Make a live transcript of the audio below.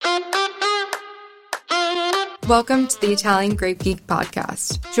Welcome to the Italian Grape Geek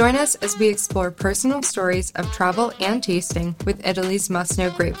podcast. Join us as we explore personal stories of travel and tasting with Italy's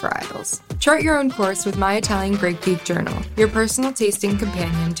must-know grape varietals. Chart your own course with My Italian Grape Geek Journal, your personal tasting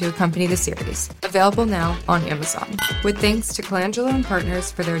companion to accompany the series. Available now on Amazon. With thanks to Colangelo and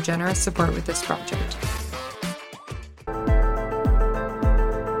Partners for their generous support with this project.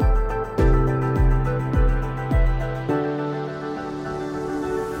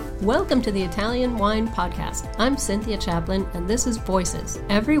 Welcome to the Italian Wine Podcast. I'm Cynthia Chaplin, and this is Voices.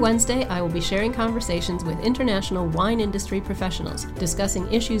 Every Wednesday, I will be sharing conversations with international wine industry professionals, discussing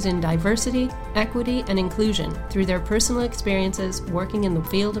issues in diversity, equity, and inclusion through their personal experiences working in the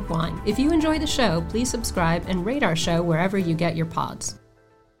field of wine. If you enjoy the show, please subscribe and rate our show wherever you get your pods.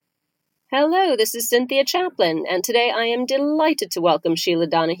 Hello, this is Cynthia Chaplin, and today I am delighted to welcome Sheila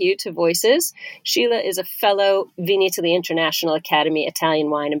Donohue to Voices. Sheila is a fellow Vinitaly International Academy Italian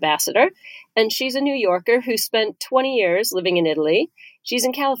Wine Ambassador, and she's a New Yorker who spent 20 years living in Italy. She's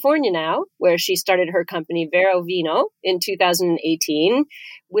in California now, where she started her company Vero Vino in 2018,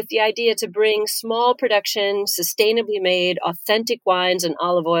 with the idea to bring small production, sustainably made, authentic wines and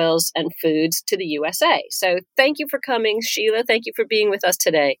olive oils and foods to the USA. So thank you for coming, Sheila. Thank you for being with us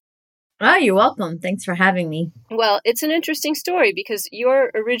today. Oh, you're welcome. Thanks for having me. Well, it's an interesting story because your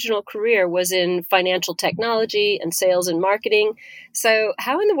original career was in financial technology and sales and marketing. So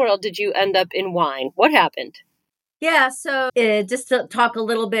how in the world did you end up in wine? What happened? Yeah, so just to talk a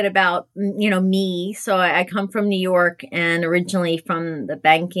little bit about, me. So I come from New York and originally from the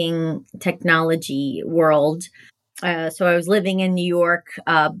banking technology world. So I was living in New York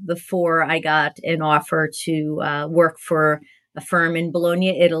before I got an offer to work for a firm in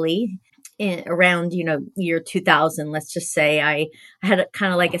Bologna, Italy. Around, year 2000, let's just say, I had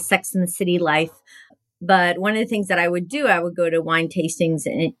kind of like a Sex and the City life. But one of the things that I would do, I would go to wine tastings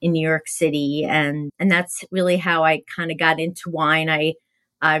in New York City. And that's really how I kind of got into wine. I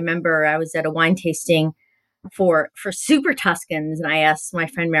remember I was at a wine tasting for Super Tuscans. And I asked my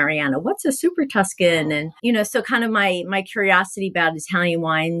friend Mariana, what's a Super Tuscan? And, so kind of my curiosity about Italian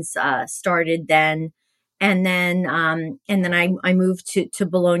wines started then. And then I moved to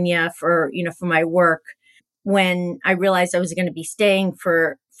Bologna for my work. When I realized I was going to be staying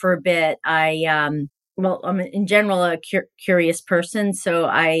for a bit, I'm in general a curious person. So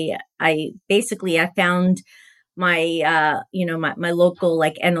I found my my local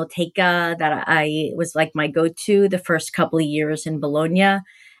like enoteca that I was like my go-to the first couple of years in Bologna.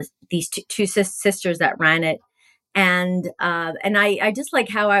 These two sisters that ran it. And I just like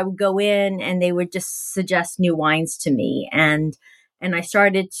how I would go in and they would just suggest new wines to me. And I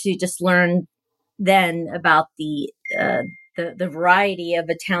started to just learn then about the variety of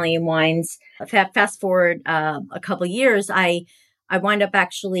Italian wines. Fast forward a couple of years, I wound up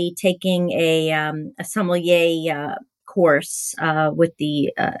actually taking a sommelier course with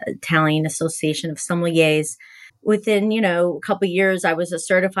the Italian Association of Sommeliers. Within, a couple of years, I was a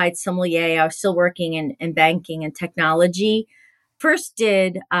certified sommelier. I was still working in banking and technology. First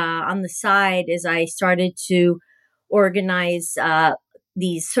did on the side is I started to organize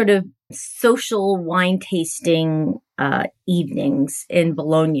these sort of social wine tasting evenings in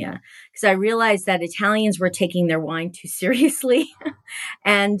Bologna, because I realized that Italians were taking their wine too seriously.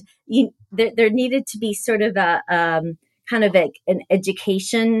 And there needed to be sort of a kind of an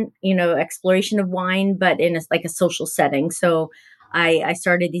education, exploration of wine, but in a social setting. So I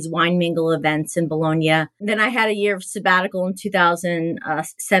started these wine mingle events in Bologna. Then I had a year of sabbatical in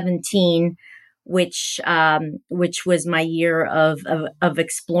 2017, which was my year of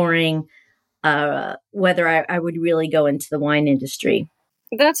exploring whether I would really go into the wine industry.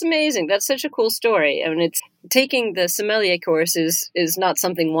 That's amazing. That's such a cool story. I mean, it's taking the sommelier course is not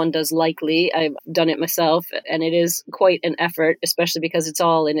something one does lightly. I've done it myself, and it is quite an effort, especially because it's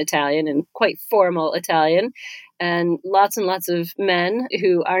all in Italian and quite formal Italian. And lots of men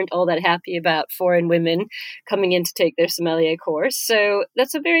who aren't all that happy about foreign women coming in to take their sommelier course. So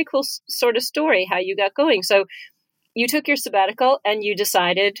that's a very cool sort of story, how you got going. So you took your sabbatical and you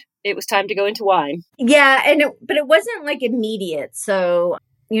decided it was time to go into wine. Yeah, but it wasn't like immediate. So,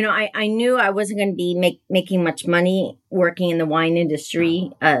 I knew I wasn't going to be making much money working in the wine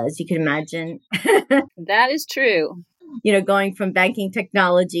industry, as you can imagine. That is true. Going from banking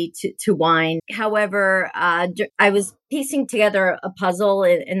technology to wine. However, I was piecing together a puzzle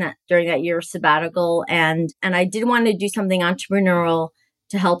during that year of sabbatical, and I did want to do something entrepreneurial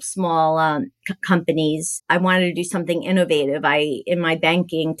to help small companies. I wanted to do something innovative. In my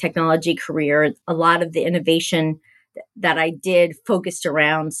banking technology career, a lot of the innovation that I did focused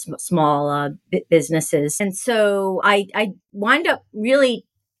around small businesses. And so I wound up really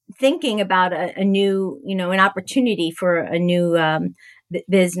thinking about a new, an opportunity for a new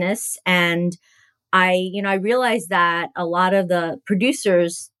business. And I realized that a lot of the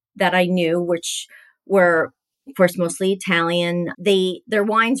producers that I knew, which were, of course, mostly Italian, their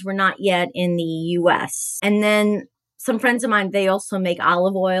wines were not yet in the US. And then some friends of mine, they also make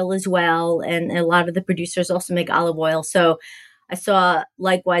olive oil as well. And a lot of the producers also make olive oil. So I saw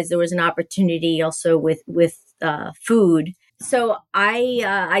likewise there was an opportunity also with food. So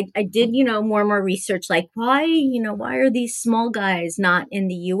I did more and more research, like why are these small guys not in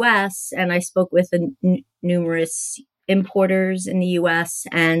the U.S. And I spoke with numerous importers in the U.S.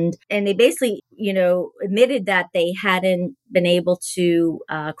 and they basically admitted that they hadn't been able to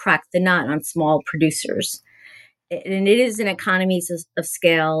crack the nut on small producers, and it is an economies of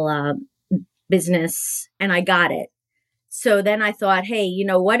scale business, and I got it. So then I thought, hey,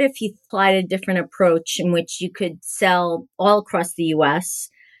 what if you applied a different approach in which you could sell all across the U.S.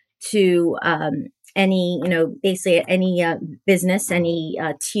 to any, basically any business, any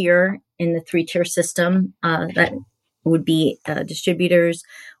tier in the 3-tier system that would be distributors,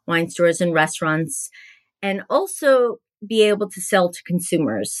 wine stores, and restaurants, and also be able to sell to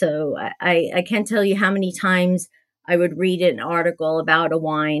consumers. So I can't tell you how many times I would read an article about a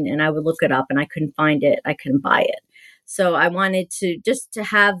wine and I would look it up and I couldn't find it. I couldn't buy it. So I wanted to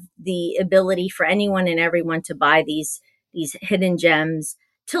have the ability for anyone and everyone to buy these hidden gems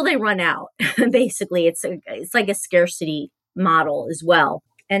till they run out. Basically, it's like a scarcity model as well.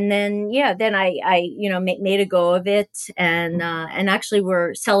 And then I made a go of it, and actually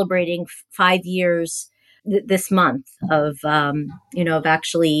we're celebrating 5 years this month of of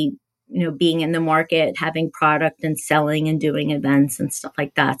actually being in the market, having product and selling and doing events and stuff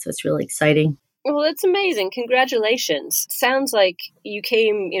like that. So it's really exciting. Well, that's amazing. Congratulations. Sounds like you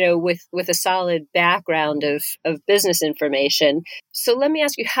came, with a solid background of business information. So let me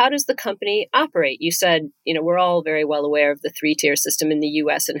ask you, how does the company operate? You said, we're all very well aware of the 3-tier system in the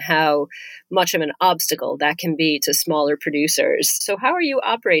US and how much of an obstacle that can be to smaller producers. So how are you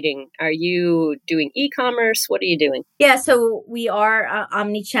operating? Are you doing e-commerce? What are you doing? Yeah, so we are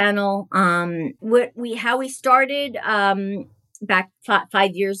omni-channel. How we started, back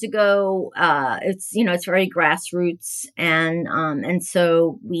 5 years ago, it's very grassroots, and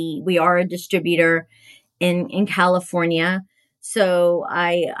so we are a distributor in California. So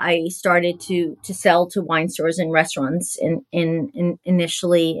I started to sell to wine stores and restaurants in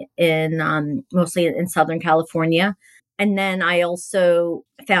initially in mostly in Southern California. And then I also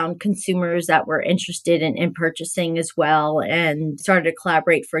found consumers that were interested in purchasing as well, and started to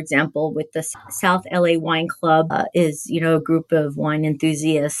collaborate, for example, with the South LA Wine Club, is, a group of wine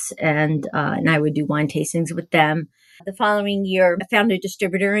enthusiasts, and I would do wine tastings with them. The following year, I found a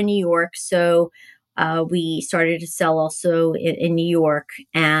distributor in New York. So we started to sell also in New York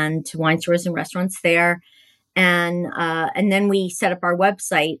and to wine stores and restaurants there. And then we set up our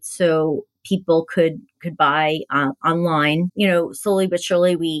website so people could buy online. Slowly but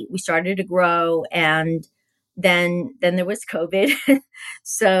surely we started to grow, and then there was COVID.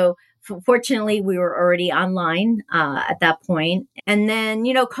 So fortunately we were already online at that point. And then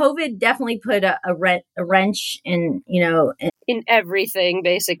COVID definitely put a wrench in everything,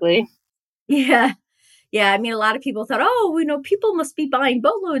 basically. Yeah. Yeah, I mean, a lot of people thought, people must be buying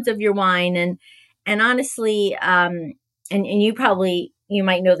boatloads of your wine, and honestly, and you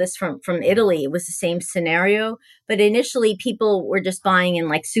might know this from Italy. It was the same scenario, but initially people were just buying in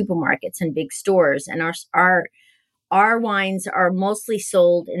like supermarkets and big stores, and our wines are mostly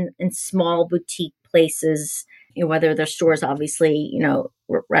sold in small boutique places, whether they're stores, obviously,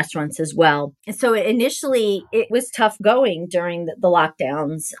 restaurants as well. And so initially it was tough going during the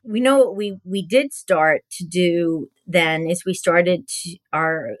lockdowns. We know what we did start to do then is we started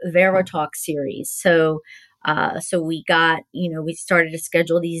our Vero Talk series. So we got, we started to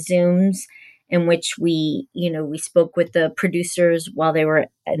schedule these Zooms in which we spoke with the producers while they were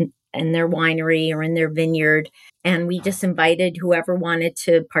in their winery or in their vineyard. And we just invited whoever wanted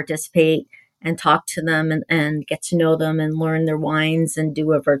to participate and talk to them and get to know them and learn their wines and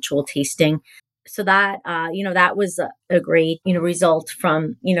do a virtual tasting. So that, that was a great, result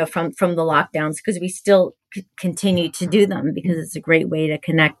from the lockdowns, because we still continue to do them because it's a great way to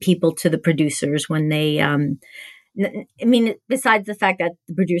connect people to the producers when they, besides the fact that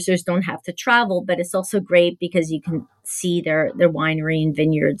the producers don't have to travel, but it's also great because you can see their winery and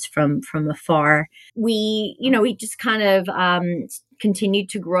vineyards from afar. We just kind of continued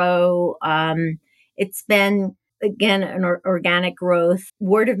to grow. It's been, again, an organic growth.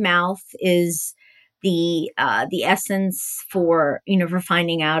 Word of mouth is the essence for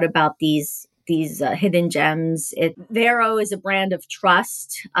finding out about these these hidden gems. Vero is a brand of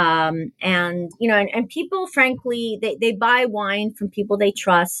trust. And people, frankly, they buy wine from people they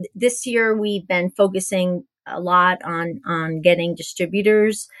trust. This year, we've been focusing a lot on getting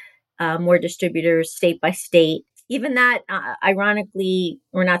distributors, more distributors state by state. Even that, ironically,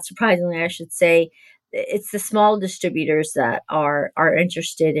 or not surprisingly, I should say, it's the small distributors that are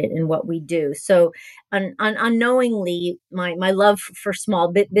interested in what we do. So unknowingly, my love for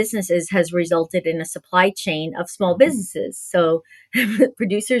small businesses has resulted in a supply chain of small businesses. So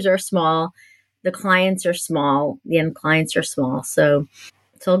producers are small, the clients are small, the end clients are small. So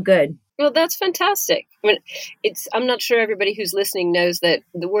it's all good. Well, that's fantastic. I mean, I'm not sure everybody who's listening knows that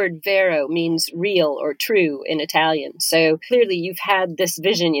the word vero means real or true in Italian. So clearly you've had this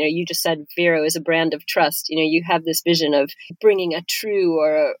vision, you just said Vero is a brand of trust. You have this vision of bringing a true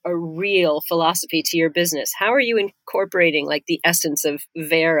or a real philosophy to your business. How are you incorporating like the essence of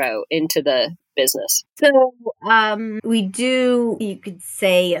Vero into the business? So we do, you could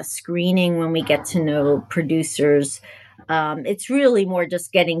say, a screening when we get to know producers. It's really more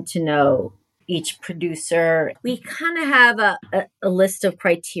just getting to know each producer. We kind of have a list of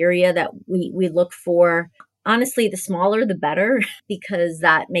criteria that we look for. Honestly, the smaller, the better, because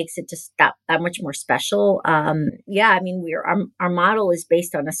that makes it just that much more special. Our model is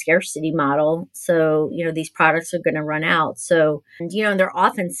based on a scarcity model. So, these products are going to run out. So, and they're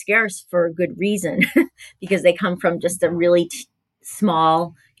often scarce for a good reason because they come from just a really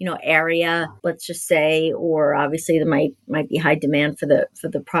small, area, let's just say, or obviously there might be high demand for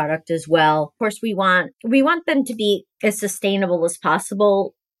the product as well. Of course, we want them to be as sustainable as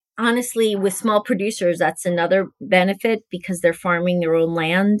possible. Honestly, with small producers, that's another benefit because they're farming their own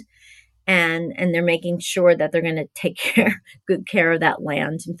land and they're making sure that they're going to take good care of that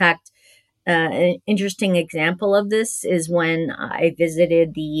land. In fact, an interesting example of this is when I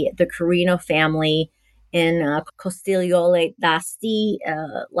visited the Carino family in Castiglione d'Asti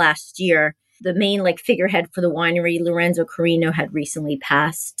last year. The main figurehead for the winery, Lorenzo Carino, had recently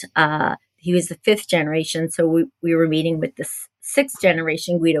passed. He was the fifth generation, so we were meeting with the sixth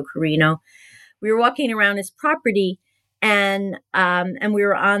generation, Guido Carino. We were walking around his property, and we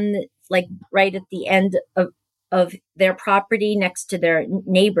were on right at the end of their property next to their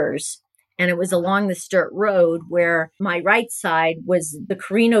neighbors. And it was along this dirt road where my right side was the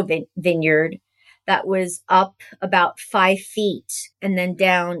Carino vineyard that was up about 5 feet. And then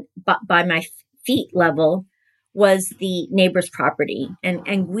down by my feet level was the neighbor's property.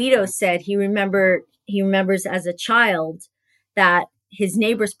 And Guido said he remembers as a child that his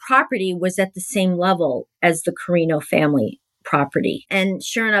neighbor's property was at the same level as the Carino family property. And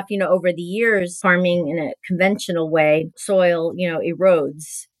sure enough, over the years, farming in a conventional way, soil,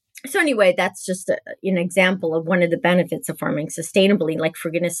 erodes. So anyway, that's just an example of one of the benefits of farming sustainably. Like, for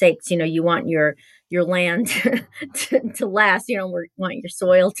goodness sakes, you want your land to last. You don't want your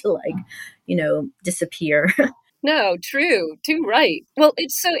soil to disappear. No, true, too right. Well,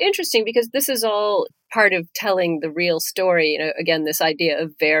 it's so interesting because this is all part of telling the real story. Again, this idea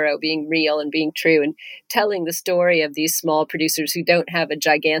of Vero being real and being true, and telling the story of these small producers who don't have a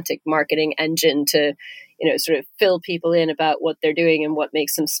gigantic marketing engine to, sort of fill people in about what they're doing and what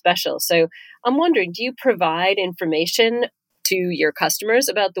makes them special. So I'm wondering, do you provide information to your customers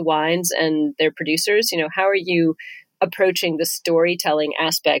about the wines and their producers? How are you approaching the storytelling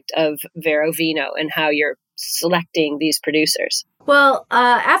aspect of Vero Vino and how you're selecting these producers? Well,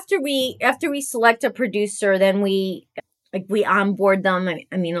 after we select a producer, then we onboard them.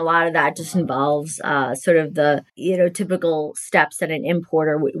 I mean, a lot of that just involves sort of the typical steps that an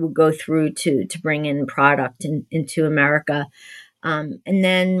importer would go through to bring in product into America, and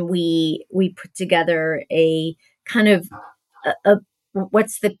then we put together a kind of a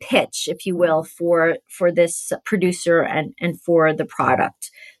what's the pitch, if you will, for this producer and for the product.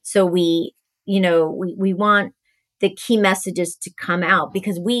 So we want the key messages to come out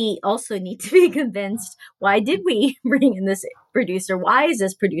because we also need to be convinced, why did we bring in this producer? Why is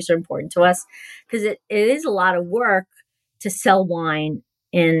this producer important to us? Because it is a lot of work to sell wine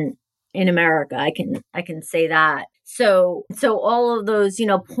in America. I can say that. So all of those,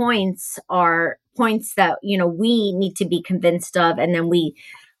 points are points that, we need to be convinced of. And then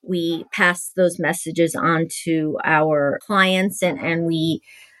we pass those messages on to our clients and we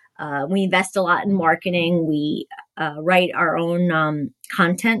invest a lot in marketing. We write our own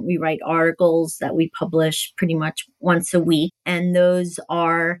content. We write articles that we publish pretty much once a week. And those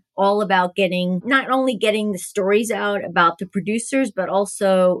are all about not only getting the stories out about the producers, but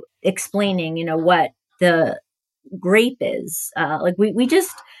also explaining, what the grape is. We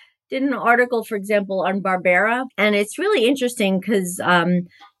just did an article, for example, on Barbera. And it's really interesting because,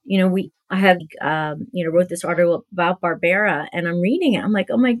 I have, wrote this article about Barbera, and I'm reading it. I'm like,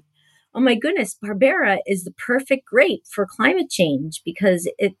 oh my goodness, Barbera is the perfect grape for climate change because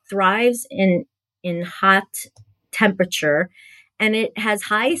it thrives in hot temperature and it has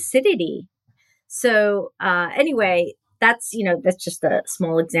high acidity. So anyway, that's just a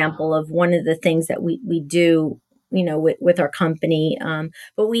small example of one of the things that we do, with our company.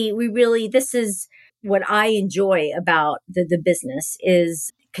 But we really, this is what I enjoy about the business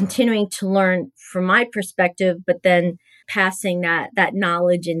is continuing to learn from my perspective, but then passing that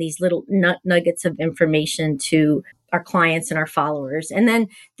knowledge and these little nuggets of information to our clients and our followers. And then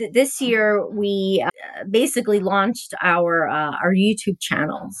this year we basically launched our YouTube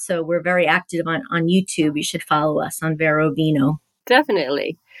channel. So we're very active on YouTube. You should follow us on Vero Vino.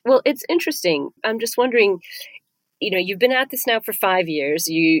 Definitely. Well, it's interesting. I'm just wondering, you've been at this now for 5 years.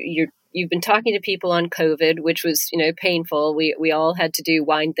 You've been talking to people on COVID, which was, painful. We all had to do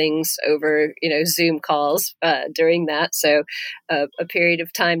wine things over, Zoom calls during that. So a period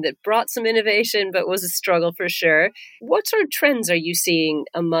of time that brought some innovation, but was a struggle for sure. What sort of trends are you seeing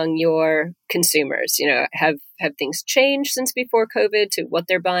among your consumers? Have things changed since before COVID to what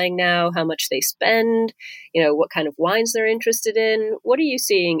they're buying now, how much they spend, what kind of wines they're interested in? What are you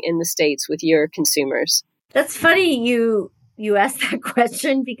seeing in the States with your consumers? That's funny you asked that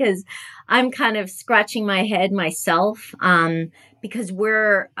question because I'm kind of scratching my head myself because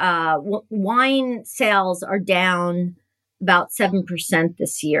wine sales are down about 7%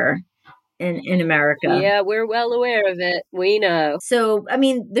 this year in America. Yeah, we're well aware of it. We know. So, I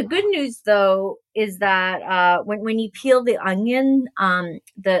mean, the good news though is that when you peel the onion,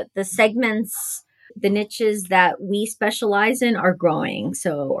 the segments, the niches that we specialize in are growing.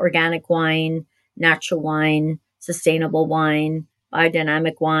 So organic wine, natural wine, sustainable wine,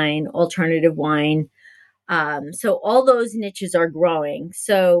 biodynamic wine, alternative wine. So all those niches are growing.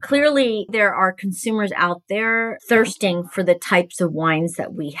 So clearly there are consumers out there thirsting for the types of wines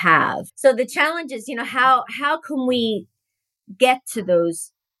that we have. So the challenge is, how can we get to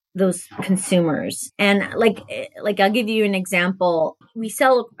those consumers? And like I'll give you an example. We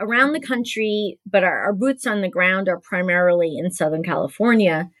sell around the country, but our boots on the ground are primarily in Southern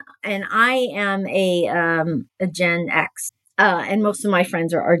California. And I am a Gen X, and most of my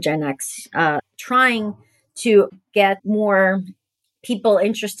friends are Gen X, trying to get more people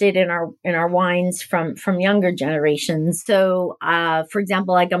interested in our wines from younger generations. So, for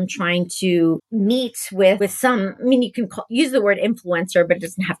example, like I'm trying to meet with some, I mean, you can use the word influencer, but it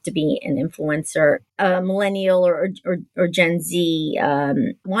doesn't have to be an influencer, millennial or Gen Z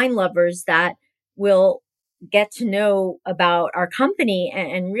wine lovers that will get to know about our company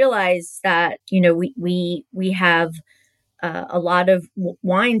and realize that, we have a lot of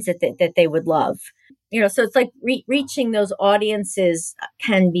wines that they would love. So it's like reaching those audiences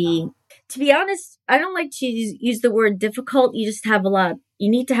can be, to be honest, I don't like to use the word difficult. You need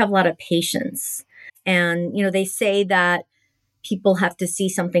to have a lot of patience. And, they say that people have to see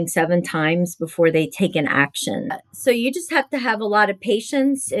something 7 times before they take an action. So you just have to have a lot of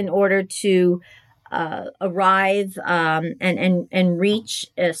patience in order to arrive and reach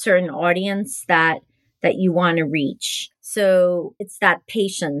a certain audience that you want to reach. So it's that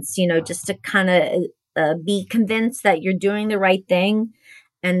patience, just to kind of be convinced that you're doing the right thing,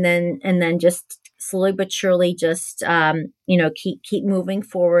 and then just slowly but surely just keep moving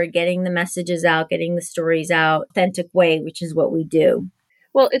forward, getting the messages out, getting the stories out, authentic way, which is what we do.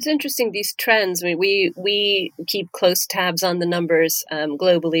 Well, it's interesting, these trends. I mean, we keep close tabs on the numbers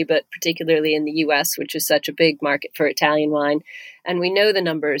globally, but particularly in the US, which is such a big market for Italian wine. And we know the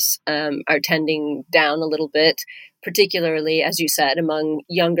numbers are tending down a little bit, particularly, as you said, among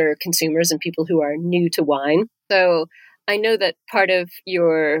younger consumers and people who are new to wine. So I know that part of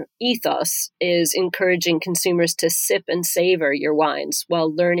your ethos is encouraging consumers to sip and savor your wines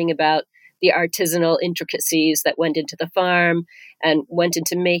while learning about the artisanal intricacies that went into the farm and went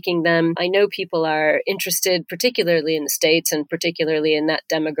into making them. I know people are interested, particularly in the States and particularly in that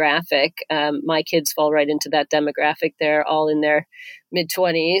demographic. My kids fall right into that demographic. They're all in their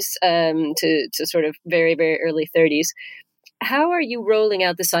mid-20s to sort of very, very early 30s. How are you rolling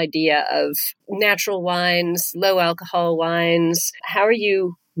out this idea of natural wines, low alcohol wines? How are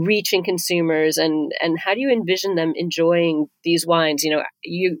you reaching consumers, and how do you envision them enjoying these wines?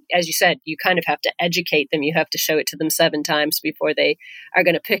 As you said, you kind of have to educate them. You have to show it to them 7 times before they are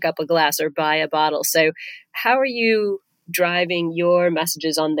going to pick up a glass or buy a bottle. So how are you driving your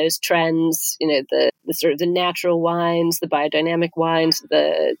messages on those trends, the sort of the natural wines, the biodynamic wines,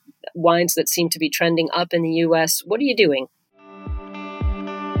 the wines that seem to be trending up in the US? What are you doing?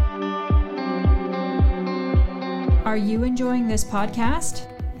 Are you enjoying this podcast?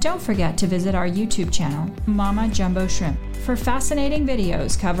 Don't forget to visit our YouTube channel, Mama Jumbo Shrimp, for fascinating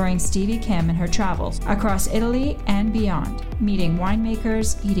videos covering Stevie Kim and her travels across Italy and beyond, meeting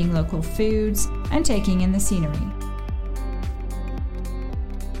winemakers, eating local foods, and taking in the scenery.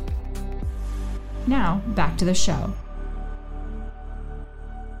 Now, back to the show.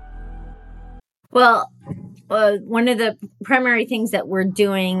 Well, one of the primary things that we're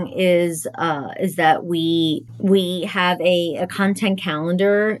doing is that we have a content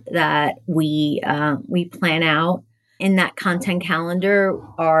calendar that we plan out. In that content calendar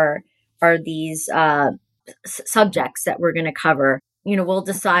are these subjects that we're going to cover. We'll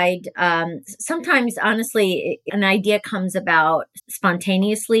decide. Sometimes, honestly, an idea comes about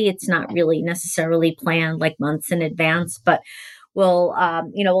spontaneously. It's not really necessarily planned like months in advance, but we'll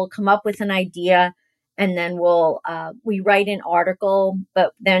come up with an idea, and then we write an article.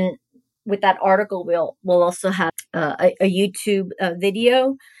 But then with that article, we'll also have a YouTube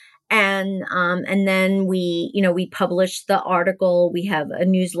video. And then we publish the article. We have a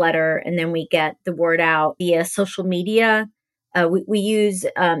newsletter, and then we get the word out via social media. We use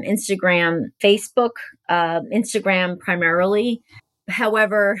Instagram, Facebook, Instagram primarily.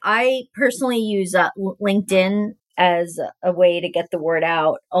 However, I personally use LinkedIn as a way to get the word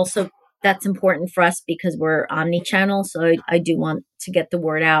out. Also, that's important for us because we're omni-channel. So I do want to get the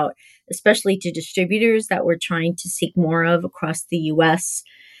word out, especially to distributors that we're trying to seek more of across the U.S.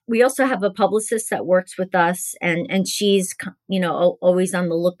 We also have a publicist that works with us, and she's, always on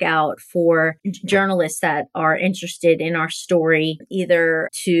the lookout for journalists that are interested in our story, either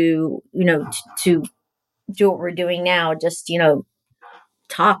to do what we're doing now, just,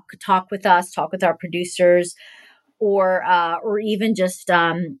 talk with us, talk with our producers, or even just,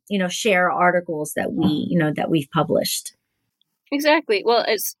 share articles that we've published. Exactly. Well,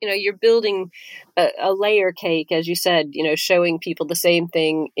 it's, you're building a layer cake, as you said, showing people the same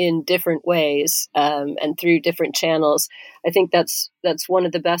thing in different ways and through different channels. I think that's one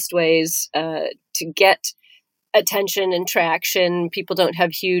of the best ways to get attention and traction. People don't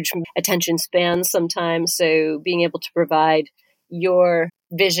have huge attention spans sometimes. So being able to provide your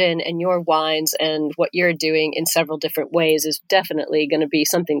vision and your wines and what you're doing in several different ways is definitely going to be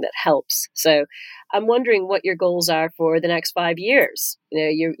something that helps. So I'm wondering what your goals are for the next 5 years.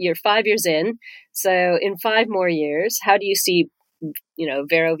 You're 5 years in. So in 5 more years, how do you see,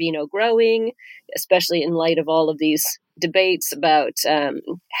 Vero Vino growing, especially in light of all of these debates about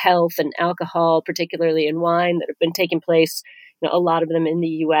health and alcohol, particularly in wine, that have been taking place, a lot of them in the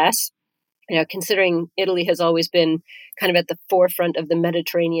U.S.? Considering Italy has always been kind of at the forefront of the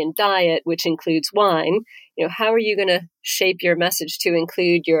Mediterranean diet, which includes wine, how are you going to shape your message to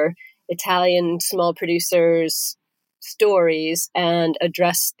include your Italian small producers' stories and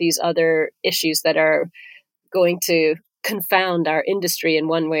address these other issues that are going to confound our industry in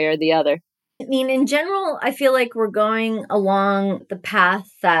one way or the other? I mean, in general, I feel like we're going along the path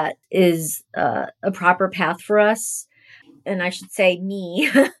that is a proper path for us. And I should say me,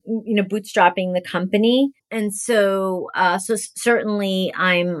 bootstrapping the company. And so certainly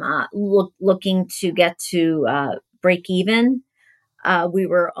I'm looking to get to break even. We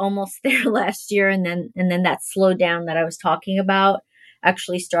were almost there last year, and then that slowdown that I was talking about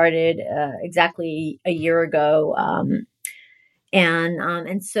actually started exactly a year ago.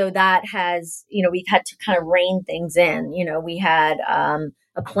 And so that has, we've had to kind of rein things in. We had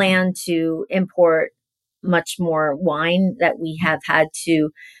a plan to import much more wine that we have had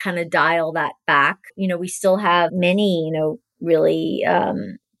to kind of dial that back. We still have many, really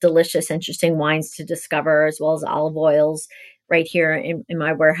delicious, interesting wines to discover, as well as olive oils right here in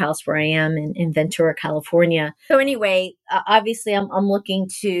my warehouse where I am in Ventura, California. So anyway, obviously I'm looking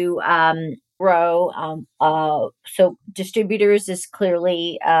to grow. So distributors is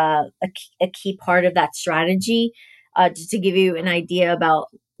clearly a key part of that strategy. Just to give you an idea about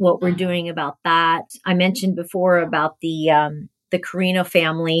what we're doing about that, I mentioned before about the Carino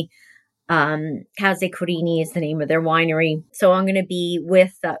family. Case Corini is the name of their winery. So I'm going to be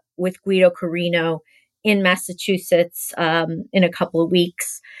with Guido Carino in Massachusetts in a couple of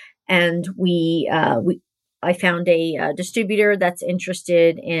weeks, and I found a distributor that's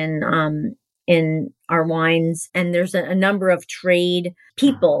interested in our wines, and there's a number of trade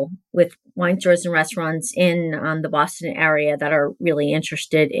people with wine stores and restaurants in the Boston area that are really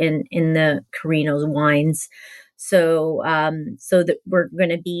interested in the Carino's wines. So that we're going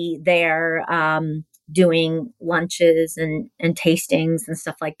to be there doing lunches and tastings and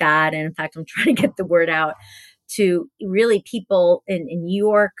stuff like that. And in fact, I'm trying to get the word out to really people in New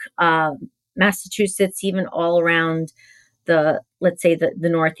York, Massachusetts, even all around let's say the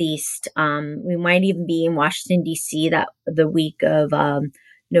Northeast. We might even be in Washington, D.C. that the week of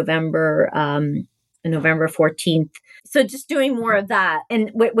November 14th. So just doing more of that.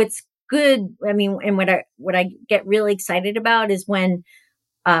 And what's good, I mean, and what I get really excited about is when,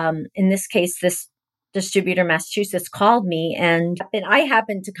 in this case, this distributor Massachusetts called me, and I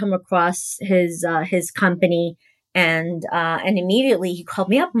happened to come across his company, and immediately he called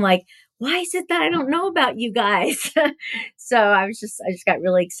me up. I'm like, why is it that I don't know about you guys? So I just got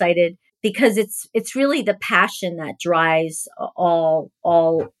really excited because it's really the passion that drives all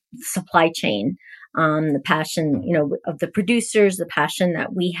supply chain, the passion, of the producers, the passion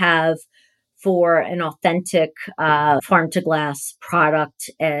that we have for an authentic farm to glass product,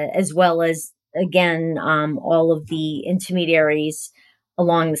 as well as, again, all of the intermediaries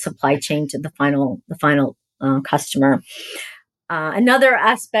along the supply chain to the final customer. Another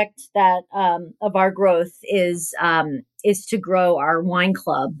aspect that of our growth is to grow our wine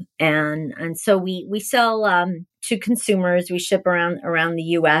club, and so we sell to consumers. We ship around the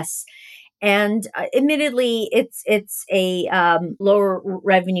U.S. And admittedly, it's a lower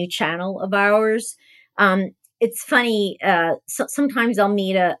revenue channel of ours. It's funny. Sometimes I'll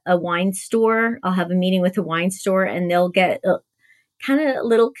meet a wine store. I'll have a meeting with a wine store, and they'll get kind of a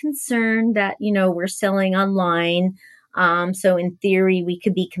little concerned that we're selling online. So in theory, we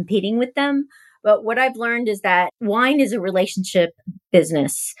could be competing with them. But what I've learned is that wine is a relationship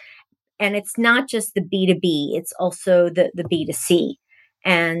business, and it's not just the B2B; it's also the B2C.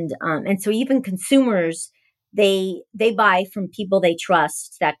 And so even consumers, they buy from people they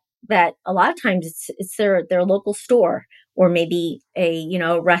trust, that a lot of times it's their local store, or maybe a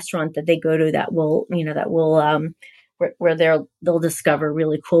restaurant that they go to that will where they'll discover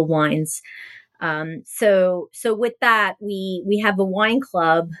really cool wines. So with that, we have a wine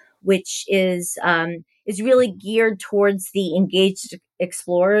club which is really geared towards the engaged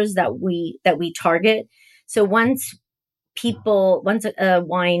explorers that we target. So once a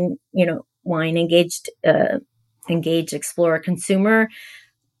wine engaged explorer consumer,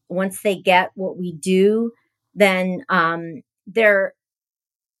 once they get what we do, then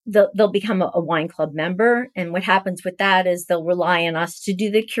they'll become a wine club member. And what happens with that is they'll rely on us to do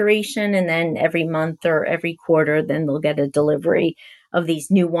the curation, and then every month or every quarter, then they'll get a delivery of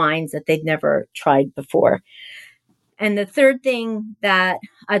these new wines that they've never tried before. And the third thing that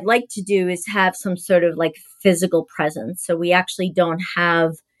I'd like to do is have some sort of like physical presence. So we actually don't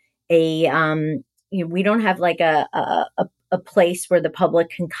have a place where the public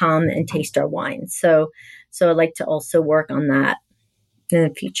can come and taste our wine. So I'd like to also work on that in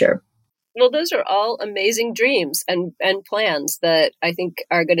the future. Well, those are all amazing dreams and plans that I think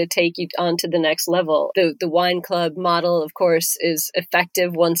are going to take you on to the next level. The wine club model, of course, is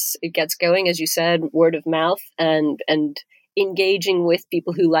effective once it gets going, as you said, word of mouth and engaging with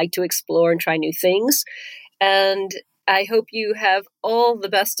people who like to explore and try new things. And I hope you have all the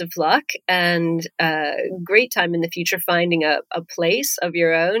best of luck and great time in the future finding a place of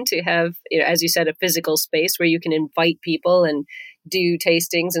your own to have, as you said, a physical space where you can invite people and do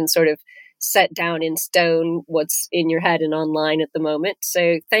tastings and sort of set down in stone what's in your head and online at the moment.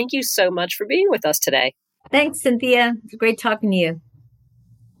 So thank you so much for being with us today. Thanks, Cynthia. It's great talking to you.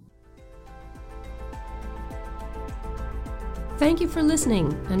 Thank you for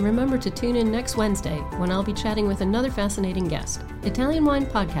listening, and remember to tune in next Wednesday when I'll be chatting with another fascinating guest. Italian Wine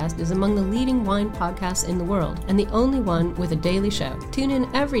Podcast is among the leading wine podcasts in the world and the only one with a daily show. Tune in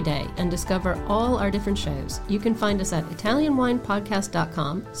every day and discover all our different shows. You can find us at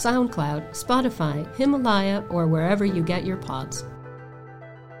ItalianWinePodcast.com, SoundCloud, Spotify, Himalaya, or wherever you get your pods.